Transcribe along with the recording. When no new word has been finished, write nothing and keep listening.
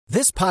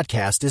This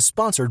podcast is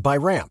sponsored by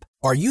Ramp.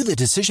 Are you the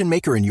decision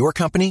maker in your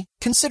company?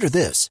 Consider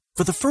this.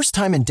 For the first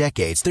time in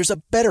decades, there's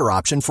a better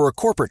option for a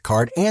corporate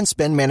card and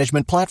spend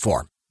management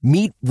platform.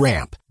 Meet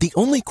Ramp, the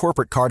only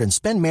corporate card and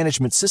spend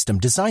management system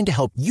designed to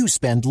help you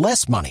spend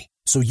less money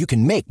so you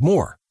can make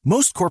more.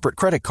 Most corporate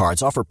credit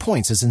cards offer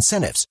points as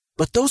incentives,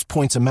 but those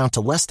points amount to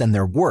less than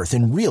their worth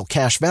in real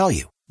cash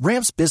value.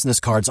 Ramp's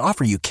business cards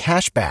offer you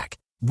cash back,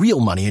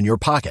 real money in your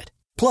pocket.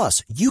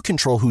 Plus, you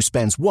control who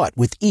spends what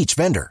with each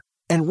vendor.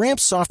 And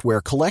Ramp's software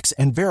collects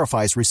and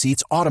verifies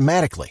receipts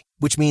automatically,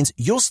 which means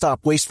you'll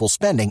stop wasteful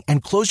spending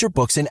and close your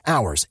books in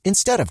hours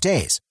instead of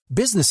days.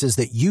 Businesses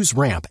that use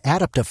Ramp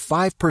add up to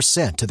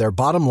 5% to their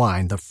bottom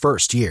line the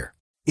first year.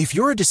 If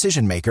you're a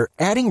decision maker,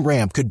 adding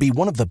Ramp could be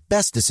one of the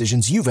best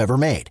decisions you've ever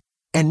made.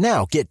 And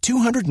now get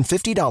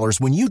 $250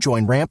 when you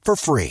join Ramp for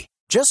free.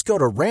 Just go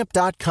to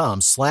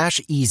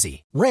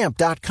ramp.com/easy.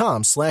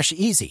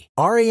 Ramp.com/easy.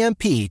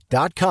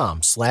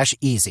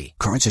 RAMP.com/easy.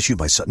 Cards issued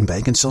by Sutton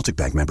Bank and Celtic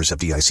Bank, members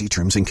FDIC.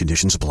 Terms and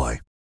conditions apply.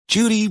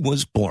 Judy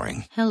was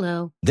boring.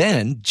 Hello.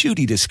 Then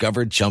Judy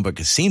discovered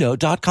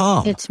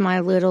ChumbaCasino.com. It's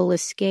my little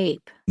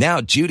escape. Now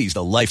Judy's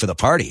the life of the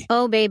party.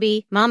 Oh,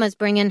 baby, mama's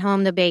bringing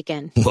home the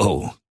bacon.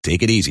 Whoa,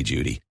 take it easy,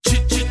 Judy.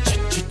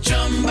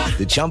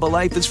 The Chumba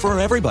life is for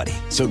everybody.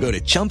 So go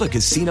to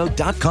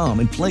ChumbaCasino.com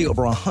and play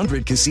over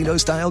 100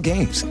 casino-style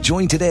games.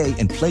 Join today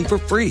and play for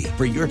free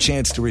for your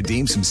chance to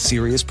redeem some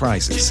serious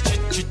prizes.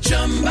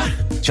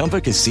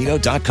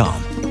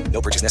 ChumbaCasino.com.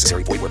 No purchase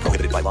necessary. Void where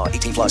prohibited by law.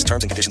 18 plus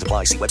terms and conditions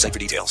apply. See website for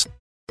details.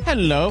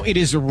 Hello, it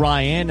is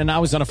Ryan, and I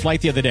was on a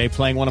flight the other day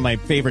playing one of my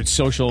favorite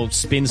social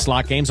spin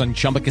slot games on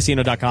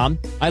ChumbaCasino.com.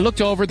 I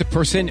looked over at the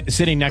person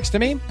sitting next to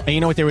me, and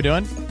you know what they were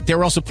doing? They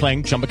were also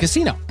playing Chumba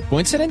Casino.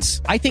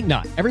 Coincidence? I think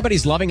not.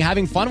 Everybody's loving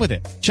having fun with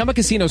it. Chumba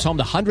Casino is home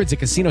to hundreds of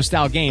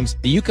casino-style games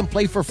that you can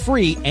play for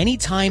free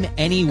anytime,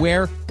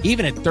 anywhere,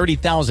 even at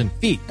 30,000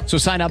 feet. So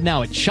sign up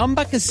now at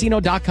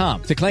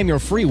ChumbaCasino.com to claim your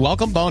free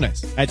welcome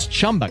bonus. That's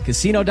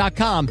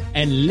ChumbaCasino.com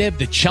and live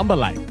the Chumba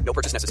life. No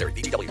purchase necessary.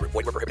 VGW. Void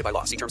where prohibited by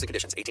law. See terms and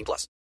conditions. 18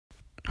 plus.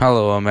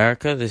 Hello,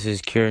 America. This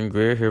is Kieran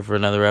Greer here for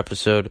another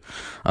episode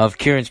of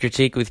Kieran's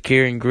Critique with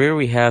Kieran Greer.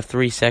 We have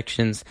three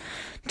sections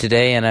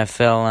today,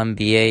 NFL,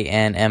 NBA,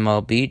 and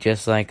MLB,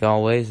 just like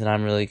always, and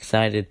I'm really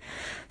excited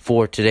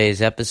for today's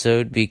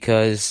episode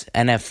because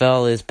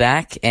NFL is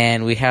back,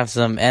 and we have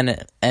some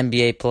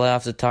NBA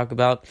playoffs to talk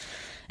about,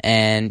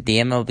 and the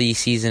MLB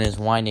season is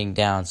winding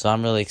down, so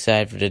I'm really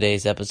excited for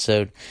today's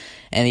episode.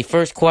 And the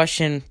first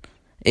question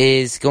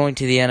is going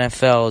to the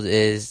NFL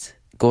is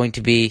going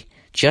to be,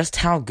 just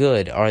how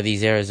good are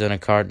these Arizona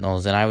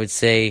Cardinals? And I would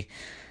say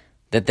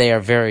that they are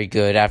very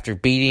good. After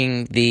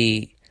beating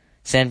the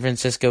San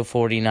Francisco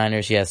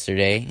 49ers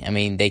yesterday, I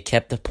mean, they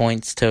kept the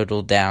points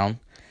total down,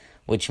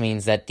 which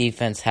means that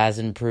defense has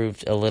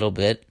improved a little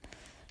bit.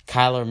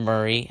 Kyler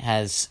Murray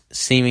has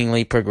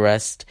seemingly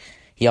progressed.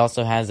 He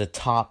also has a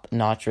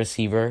top-notch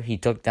receiver. He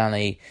took down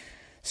a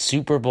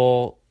Super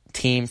Bowl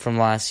team from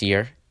last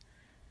year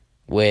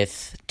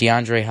with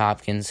DeAndre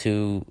Hopkins,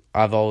 who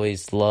I've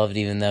always loved,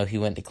 even though he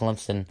went to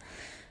Clemson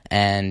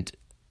and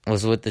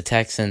was with the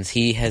Texans.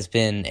 He has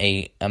been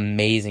an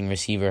amazing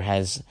receiver,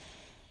 has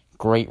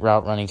great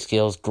route running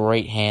skills,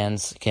 great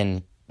hands,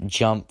 can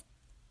jump,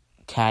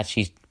 catch.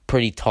 He's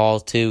pretty tall,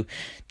 too.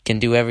 Can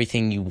do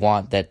everything you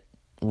want that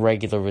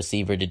regular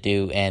receiver to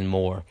do and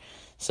more.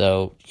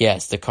 So,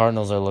 yes, the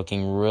Cardinals are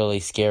looking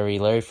really scary.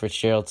 Larry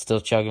Fitzgerald's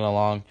still chugging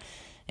along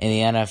in the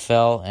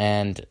NFL,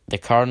 and the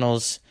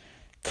Cardinals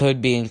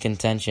could be in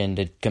contention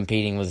to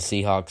competing with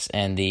the Seahawks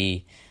and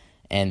the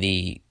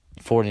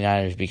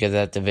 49ers because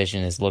that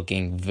division is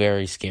looking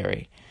very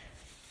scary.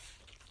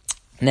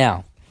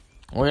 Now,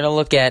 we're going to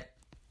look at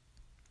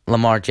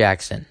Lamar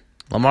Jackson.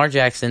 Lamar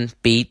Jackson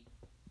beat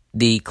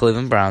the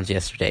Cleveland Browns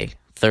yesterday,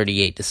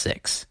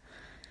 38-6.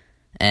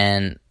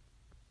 And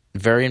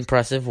very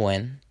impressive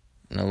win.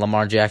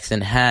 Lamar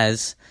Jackson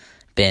has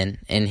been,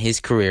 in his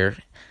career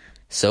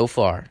so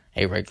far,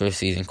 a regular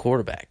season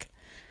quarterback.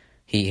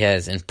 He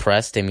has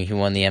impressed. I mean, he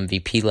won the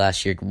MVP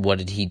last year. What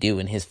did he do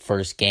in his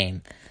first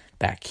game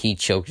back? He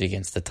choked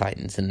against the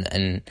Titans.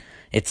 And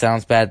it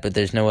sounds bad, but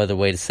there's no other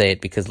way to say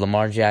it because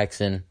Lamar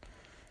Jackson,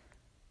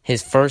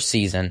 his first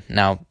season,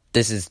 now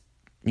this is,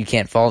 you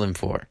can't fault him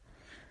for,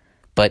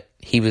 but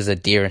he was a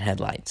deer in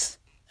headlights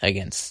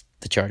against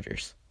the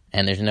Chargers.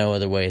 And there's no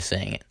other way of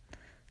saying it.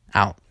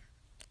 Out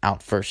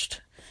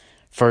first.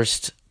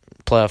 First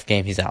playoff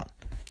game, he's out.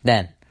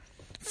 Then,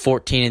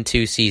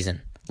 14-2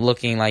 season.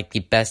 Looking like the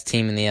best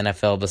team in the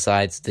NFL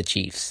besides the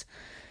Chiefs.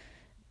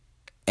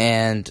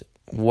 And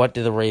what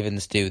do the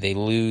Ravens do? They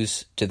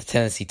lose to the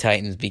Tennessee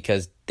Titans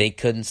because they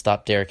couldn't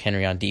stop Derrick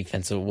Henry on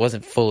defense. So it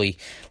wasn't fully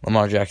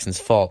Lamar Jackson's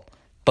fault.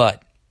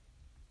 But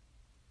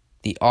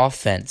the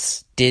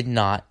offense did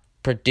not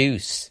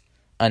produce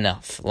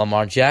enough.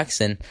 Lamar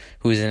Jackson,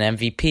 who is an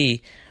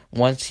MVP,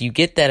 once you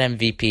get that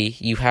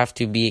MVP, you have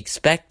to be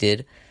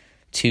expected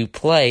to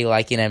play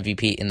like an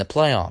MVP in the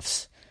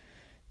playoffs.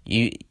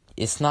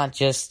 It's not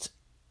just,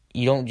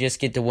 you don't just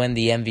get to win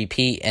the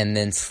MVP and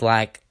then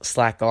slack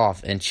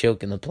off and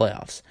choke in the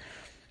playoffs.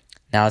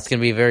 Now, it's going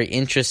to be a very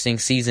interesting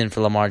season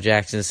for Lamar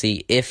Jackson to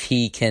see if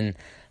he can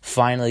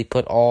finally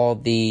put all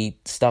the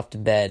stuff to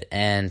bed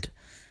and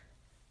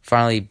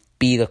finally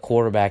be the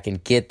quarterback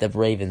and get the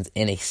Ravens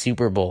in a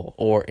Super Bowl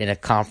or in a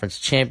conference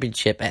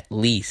championship at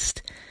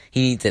least.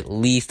 He needs at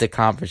least a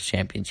conference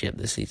championship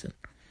this season.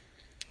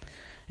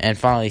 And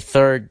finally,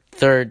 third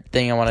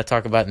thing I want to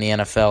talk about in the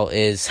NFL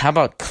is, how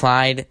about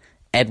Clyde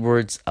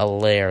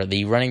Edwards-Helaire,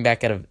 the running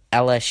back out of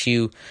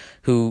LSU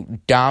who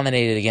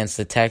dominated against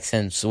the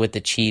Texans with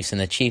the Chiefs,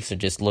 and the Chiefs are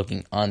just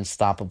looking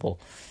unstoppable.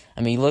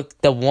 I mean, look,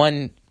 the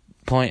one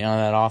point on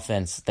that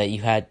offense that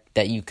you had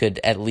that you could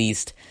at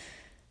least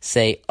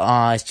say,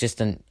 it's just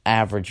an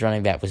average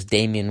running back, was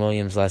Damian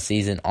Williams last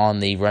season on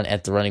the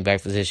at the running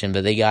back position,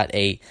 but they got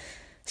a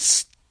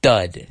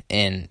stud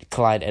in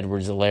Clyde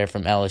Edwards-Helaire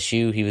from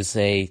LSU. He was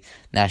a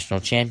national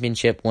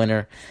championship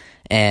winner,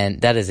 and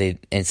that is an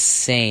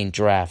insane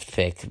draft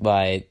pick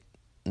by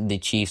the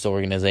Chiefs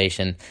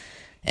organization.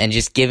 And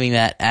just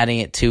adding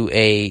it to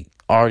a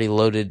already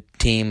loaded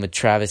team with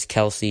Travis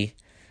Kelce,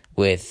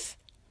 with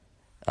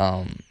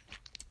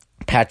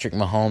Patrick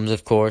Mahomes,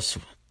 of course,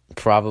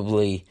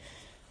 probably,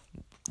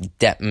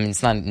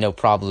 it's not no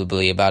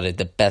probably about it,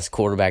 the best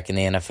quarterback in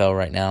the NFL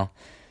right now,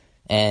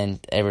 and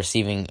a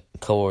receiving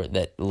core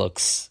that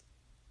looks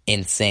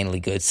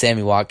insanely good.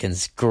 Sammy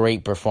Watkins,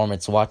 great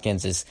performance.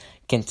 Watkins is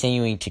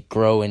continuing to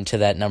grow into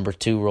that number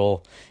 2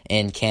 role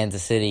in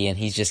Kansas City, and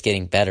he's just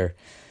getting better.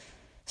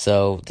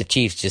 So the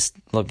Chiefs just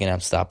looking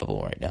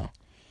unstoppable right now.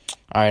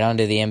 All right, on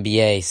to the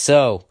NBA.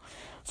 So,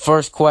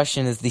 first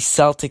question is the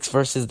Celtics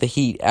versus the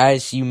Heat.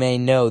 As you may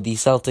know, the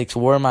Celtics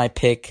were my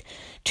pick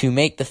to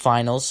make the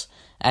finals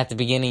at the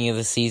beginning of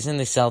the season.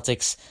 The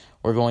Celtics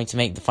were going to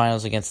make the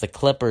finals against the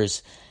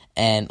Clippers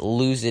and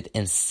lose it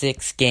in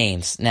 6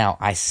 games. Now,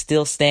 I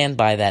still stand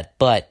by that,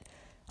 but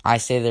I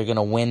say they're going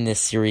to win this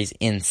series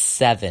in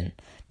 7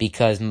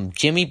 because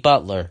Jimmy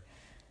Butler,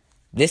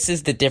 this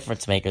is the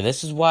difference maker.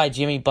 This is why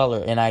Jimmy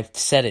Butler, and I've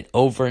said it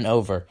over and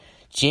over,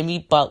 Jimmy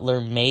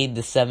Butler made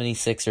the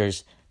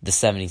 76ers the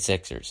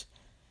 76ers.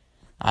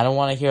 I don't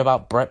want to hear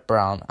about Brett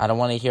Brown. I don't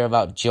want to hear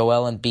about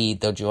Joel Embiid,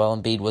 though Joel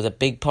Embiid was a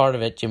big part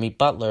of it. Jimmy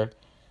Butler,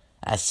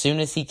 as soon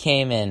as he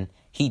came in,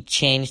 he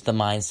changed the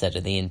mindset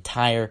of the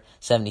entire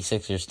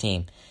 76ers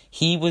team.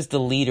 He was the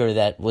leader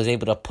that was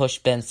able to push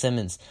Ben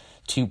Simmons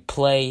to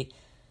play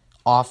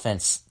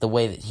offense the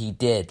way that he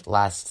did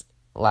last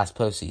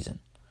postseason.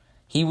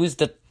 He was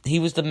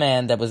the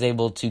man that was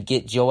able to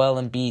get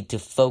Joel Embiid to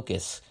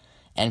focus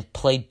and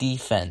play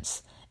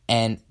defense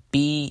and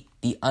be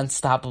the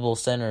unstoppable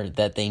center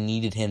that they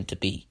needed him to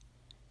be.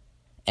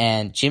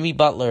 And Jimmy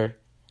Butler,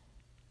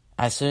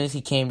 as soon as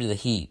he came to the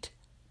Heat,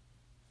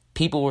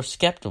 people were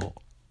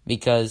skeptical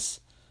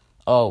because,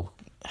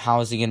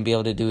 how is he going to be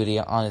able to do it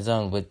on his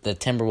own with the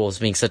Timberwolves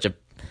being such a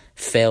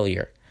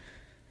failure?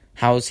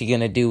 How is he going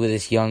to do with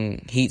this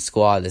young Heat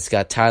squad that's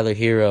got Tyler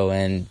Hero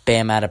and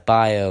Bam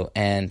Adebayo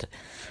and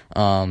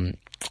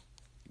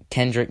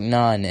Kendrick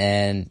Nunn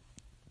and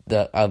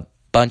a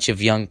bunch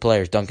of young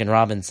players, Duncan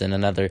Robinson,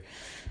 another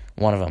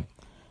one of them.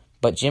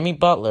 But Jimmy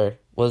Butler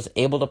was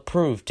able to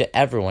prove to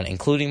everyone,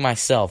 including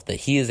myself,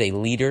 that he is a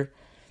leader,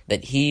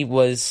 that he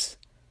was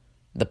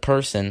the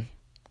person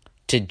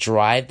to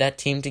drive that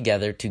team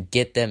together to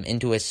get them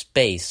into a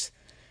space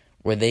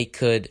where they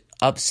could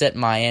upset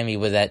Miami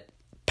with that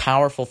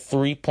powerful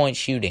 3-point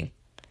shooting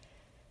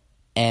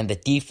and the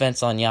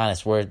defense on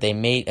Giannis, where they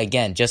made,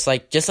 again, just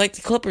like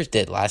the Clippers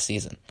did last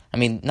season. I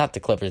mean, not the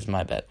Clippers,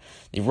 my bad.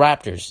 The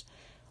Raptors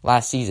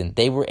last season,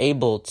 they were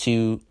able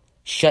to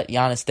shut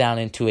Giannis down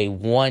into a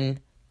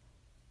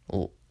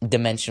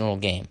one-dimensional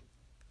game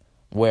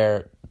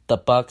where the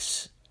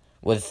Bucks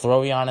would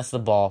throw Giannis the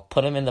ball,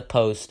 put him in the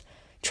post,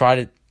 try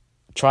to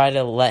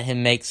let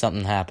him make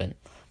something happen.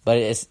 But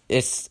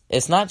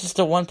it's not just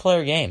a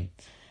one-player game.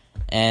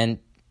 And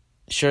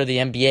sure, the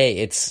NBA,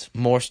 it's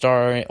more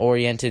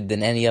star-oriented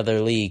than any other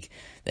league,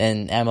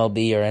 than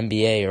MLB or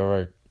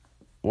NBA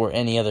or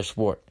any other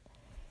sport.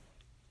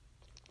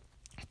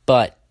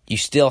 But you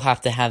still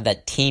have to have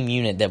that team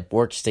unit that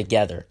works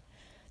together,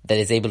 that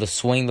is able to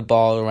swing the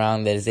ball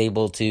around, that is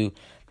able to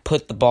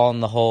put the ball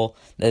in the hole,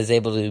 that is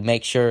able to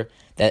make sure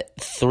that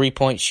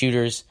 3-point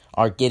shooters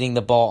are getting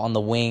the ball on the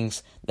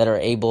wings, that are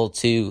able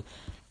to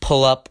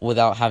pull up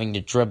without having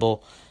to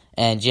dribble.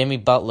 And Jimmy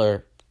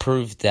Butler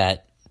proved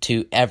that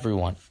to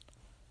everyone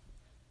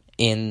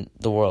in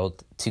the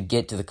world to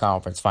get to the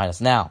conference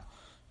finals. Now,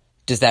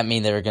 does that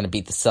mean they're going to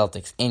beat the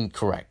Celtics?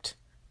 Incorrect.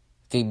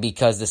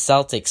 Because the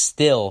Celtics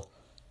still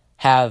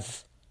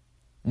have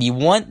the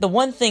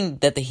one thing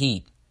that the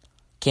Heat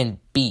can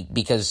beat,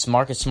 because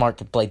Marcus Smart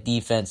can play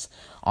defense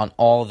on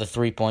all the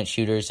 3-point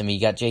shooters. I mean,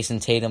 you got Jason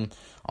Tatum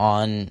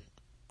and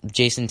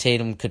Jaylen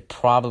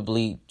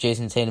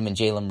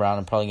Brown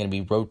are probably going to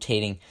be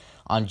rotating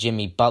on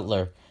Jimmy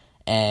Butler.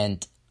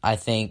 And I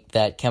think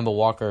that Kemba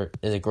Walker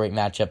is a great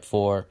matchup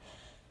for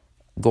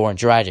Goran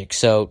Dragic.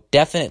 So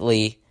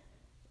definitely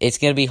it's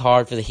going to be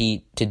hard for the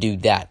Heat to do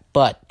that.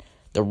 But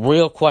the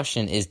real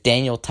question is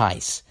Daniel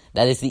Tice.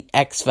 That is the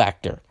X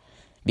factor.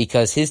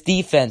 because his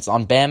defense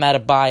on Bam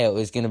Adebayo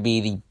is going to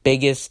be the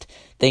biggest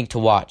thing to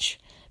watch,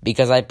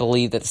 because I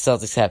believe that the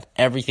Celtics have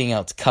everything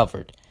else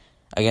covered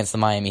against the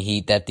Miami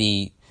Heat that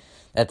the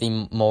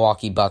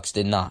Milwaukee Bucks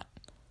did not.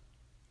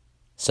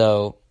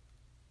 So,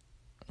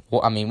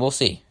 well, I mean, we'll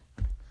see.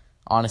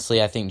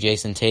 Honestly, I think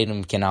Jason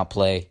Tatum can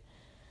outplay.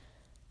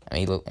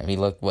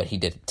 Look what he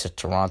did to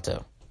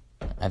Toronto.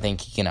 I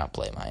think he can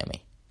outplay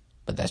Miami,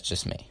 but that's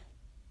just me.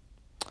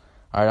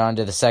 All right, on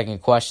to the second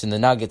question. The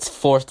Nuggets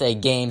forced a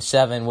Game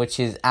 7, which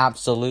is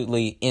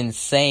absolutely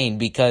insane,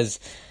 because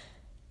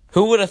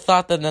who would have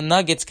thought that the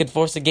Nuggets could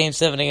force a Game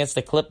 7 against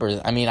the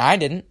Clippers? I mean, I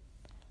didn't.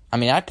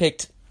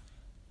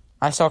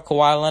 I saw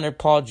Kawhi Leonard,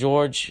 Paul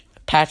George,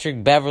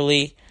 Patrick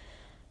Beverley,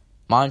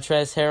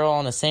 Montrezl Harrell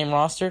on the same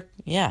roster.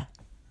 Yeah.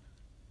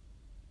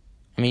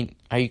 I mean,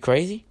 are you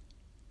crazy?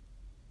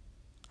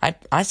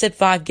 I said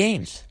 5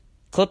 games.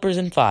 Clippers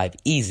in 5.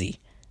 Easy.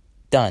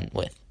 Done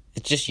with.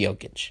 It's just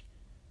Jokic.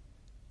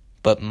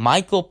 But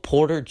Michael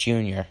Porter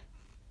Jr.,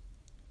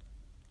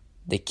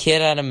 the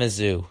kid out of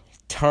Mizzou,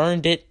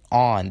 turned it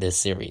on this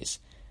series.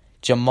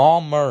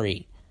 Jamal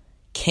Murray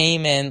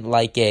came in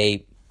like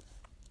a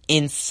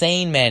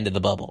insane man to the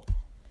bubble.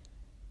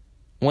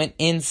 Went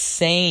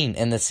insane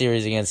in the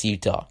series against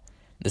Utah.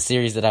 The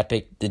series that I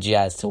picked the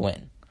Jazz to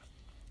win.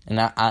 And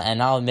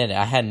I'll admit it,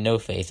 I had no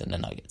faith in the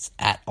Nuggets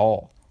at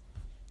all.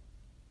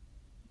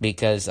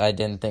 Because I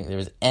didn't think there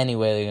was any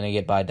way they were going to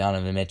get by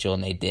Donovan Mitchell,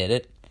 and they did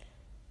it.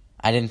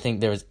 I didn't think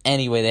there was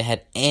any way they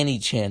had any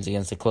chance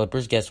against the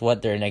Clippers. Guess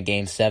what? They're in a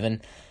Game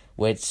 7,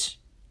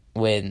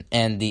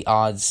 and the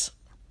odds,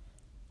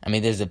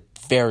 there's a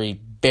very,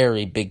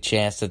 very big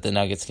chance that the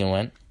Nuggets can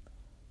win.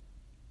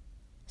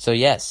 So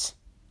yes,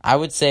 I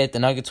would say if the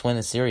Nuggets win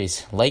the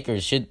series,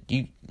 Lakers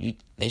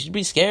they should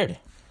be scared.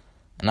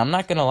 And I'm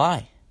not going to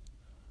lie.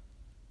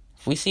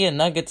 If we see a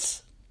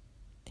Nuggets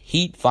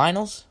Heat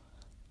finals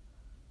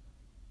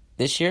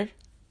this year,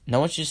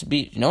 no one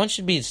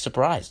should be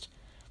surprised.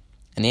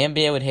 And the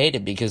NBA would hate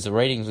it because the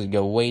ratings would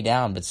go way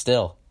down, but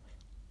still.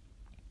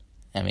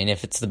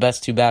 If it's the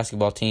best 2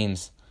 basketball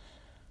teams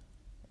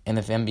in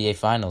the NBA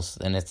Finals,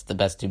 then it's the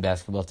best 2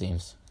 basketball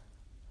teams.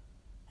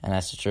 And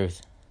that's the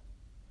truth.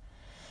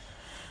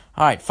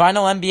 All right,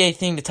 final NBA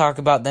thing to talk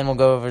about, then we'll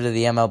go over to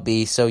the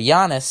MLB. So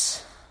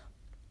Giannis,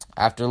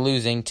 after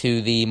losing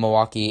to the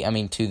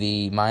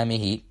Miami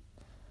Heat,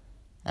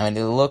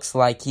 it looks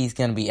like he's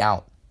going to be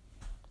out.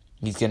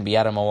 He's going to be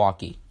out of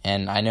Milwaukee.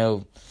 And I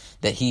know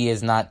that he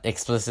has not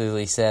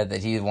explicitly said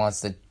that he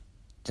wants to.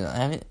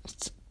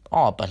 It's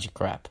all a bunch of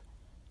crap.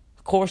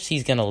 Of course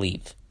he's going to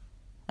leave.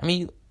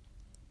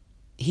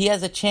 He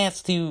has a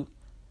chance to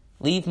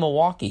leave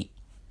Milwaukee.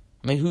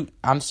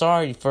 I'm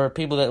sorry for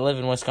people that live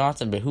in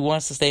Wisconsin, but who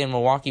wants to stay in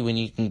Milwaukee when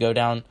you can go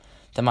down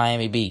to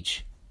Miami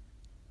Beach?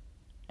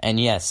 And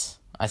yes,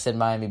 I said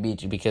Miami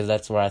Beach because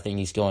that's where I think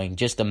he's going.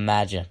 Just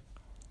imagine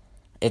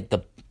if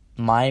the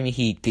Miami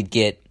Heat could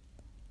get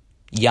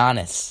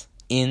Giannis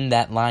in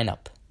that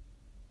lineup.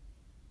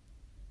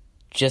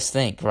 Just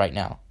think right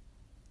now.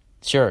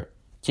 Sure,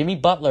 Jimmy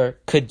Butler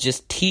could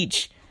just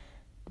teach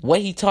what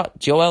he taught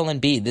Joel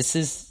Embiid. This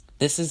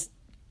is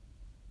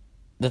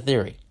the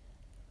theory.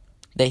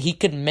 That he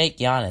could make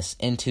Giannis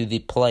into the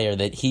player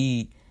that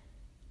he...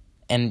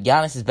 And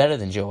Giannis is better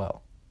than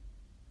Joel.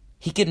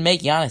 He could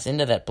make Giannis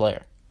into that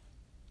player.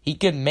 He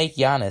could make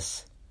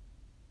Giannis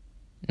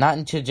not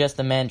into just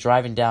a man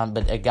driving down,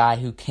 but a guy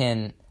who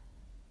can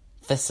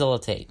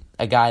facilitate.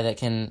 A guy that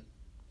can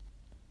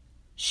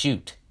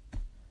shoot.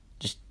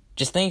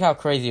 Just think how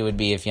crazy it would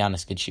be if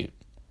Giannis could shoot.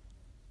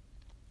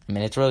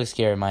 It's really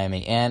scary,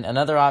 Miami. And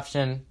another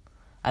option,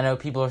 I know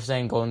people are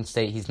saying Golden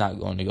State. He's not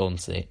going to Golden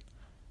State.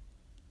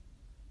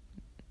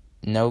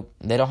 Nope,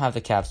 they don't have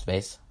the cap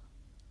space.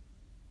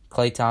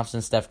 Klay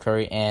Thompson, Steph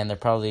Curry, and they're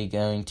probably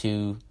going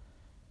to,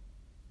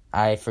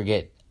 I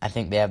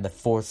think they have the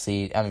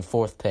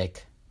 4th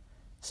pick.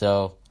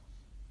 So,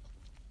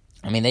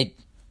 they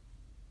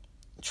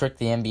tricked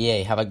the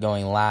NBA. How about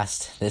going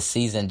last this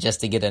season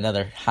just to get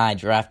another high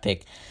draft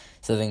pick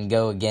so they can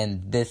go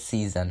again this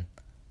season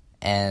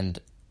and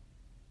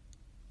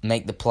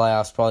make the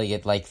playoffs, probably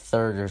get like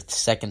 3rd or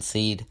 2nd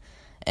seed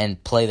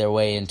and play their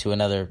way into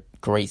another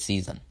great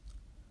season.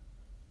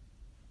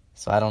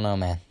 So I don't know,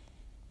 man.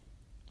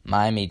 If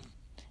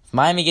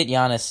Miami get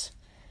Giannis,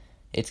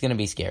 it's going to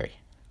be scary.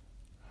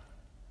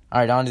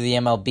 All right, on to the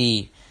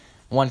MLB.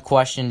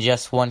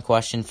 Just one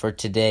question for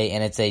today,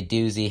 and it's a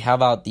doozy. How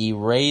about the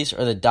Rays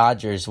or the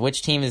Dodgers?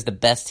 Which team is the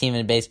best team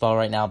in baseball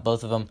right now?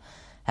 Both of them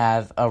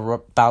have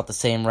about the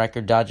same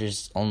record.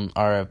 Dodgers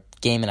are a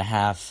game and a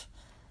half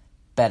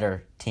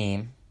better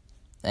team.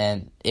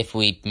 And if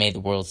we made the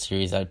World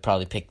Series, I'd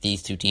probably pick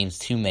these 2 teams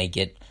to make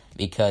it.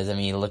 Because,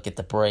 you look at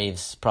the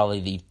Braves, probably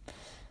the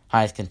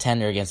highest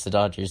contender against the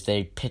Dodgers.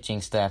 Their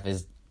pitching staff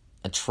is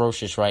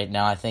atrocious right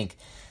now. I think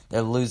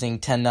they're losing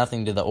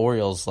 10-0 to the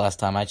Orioles last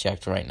time I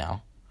checked right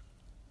now.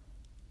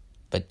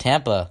 But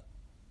Tampa,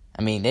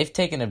 they've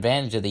taken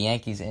advantage of the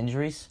Yankees'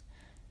 injuries,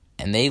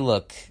 and they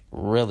look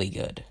really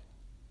good.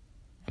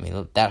 I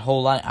mean, that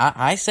whole line.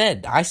 I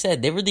said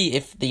they were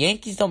if the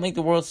Yankees don't make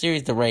the World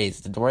Series, the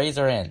Rays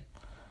are in.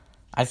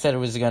 I said it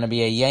was going to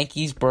be a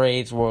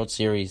Yankees-Braves World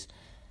Series,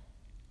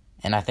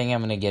 and I think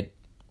I'm going to get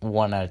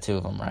 1 out of 2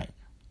 of them right.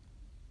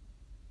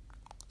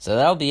 So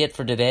that'll be it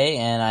for today,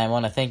 and I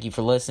want to thank you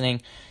for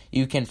listening.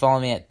 You can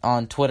follow me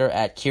on Twitter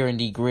at Kieran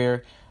D.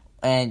 Greer,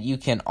 and you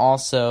can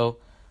also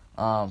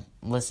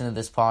listen to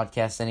this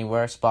podcast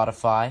anywhere,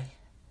 Spotify,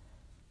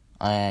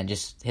 and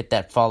just hit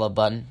that follow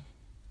button,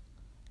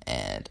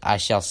 and I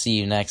shall see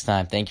you next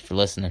time. Thank you for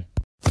listening.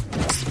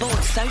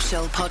 Sports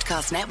Social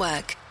Podcast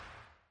Network.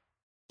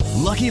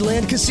 Lucky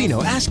Land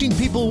Casino, asking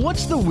people,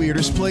 what's the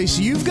weirdest place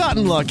you've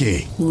gotten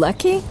lucky?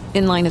 Lucky?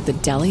 In line at the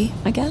deli,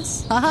 I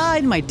guess? Aha,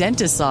 in my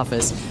dentist's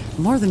office.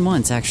 More than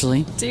once,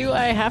 actually. Do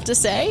I have to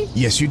say?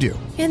 Yes, you do.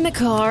 In the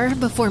car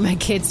before my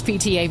kids'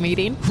 PTA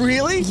meeting.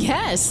 Really?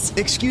 Yes.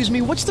 Excuse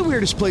me, what's the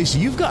weirdest place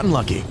you've gotten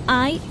lucky?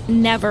 I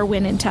never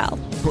win and tell.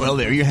 Well,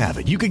 there you have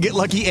it. You can get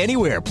lucky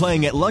anywhere,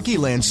 playing at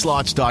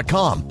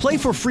LuckyLandSlots.com. Play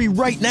for free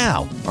right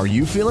now. Are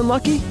you feeling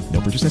lucky?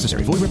 No purchase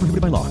necessary. Void where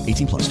prohibited by law.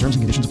 18+. Terms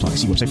and conditions apply.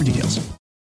 See website for details.